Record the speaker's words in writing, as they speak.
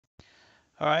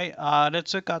All right,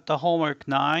 let's look at the homework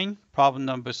 9, problem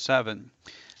number 7.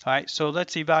 All right, so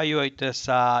let's evaluate this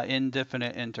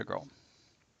indefinite integral.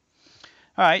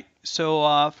 All right,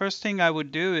 so first thing I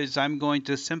would do is I'm going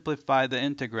to simplify the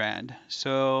integrand.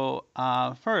 So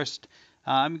first,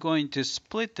 I'm going to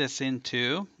split this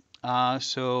into,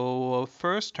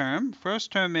 first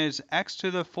term is x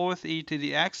to the fourth e to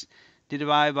the x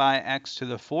divided by x to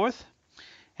the fourth.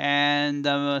 And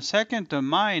the second term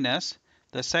minus,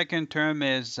 the second term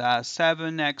is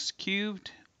 7x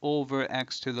cubed over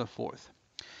x to the fourth.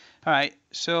 All right,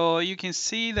 so you can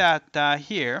see that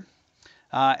here,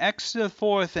 x to the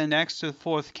fourth and x to the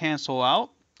fourth cancel out.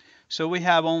 So we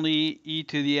have only e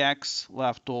to the x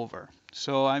left over.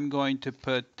 So I'm going to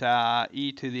put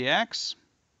e to the x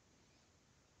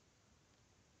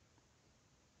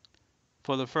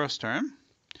for the first term.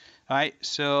 All right,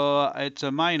 so it's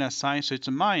a minus sign, so it's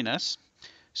a minus.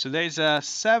 So there's a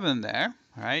 7 there,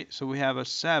 all right? So we have a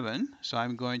 7, so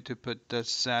I'm going to put the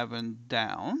 7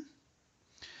 down.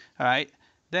 All right,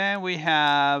 then we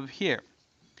have here.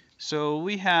 So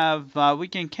we have, we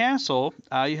can cancel,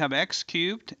 you have x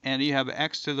cubed and you have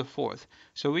x to the fourth.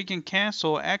 So we can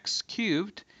cancel x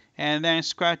cubed and then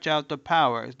scratch out the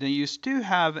power. Then you still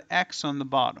have x on the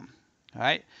bottom, all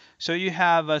right? So you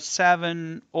have a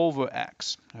 7 over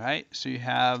x, all right? So you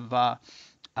have,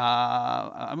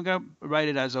 I'm going to write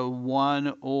it as a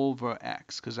 1 over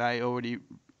x because I already,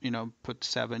 put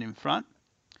 7 in front,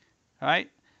 all right?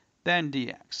 Then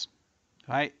dx.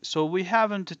 Right, so we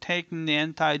haven't taken the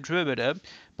antiderivative,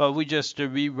 but we just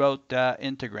rewrote the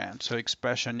integrand, so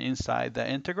expression inside the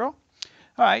integral.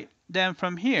 All right, then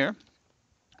from here,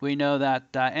 we know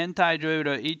that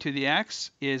antiderivative of e to the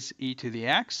x is e to the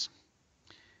x,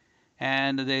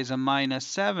 and there's a minus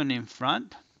 7 in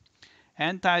front.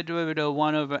 Antiderivative of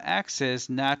 1 over x is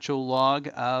natural log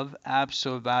of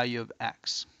absolute value of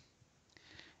x,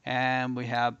 and we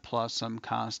have plus some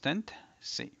constant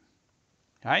c.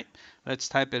 All right, let's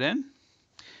type it in.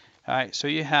 All right, so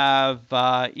you have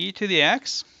e to the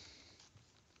x,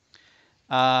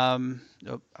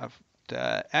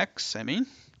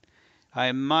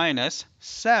 minus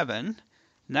 7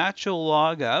 natural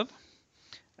log of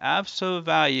absolute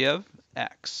value of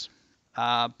x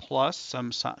plus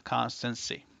some constant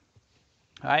c.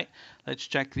 All right, let's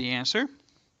check the answer.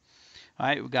 All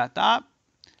right, we got that.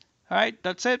 All right,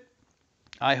 that's it.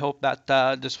 I hope that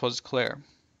this was clear.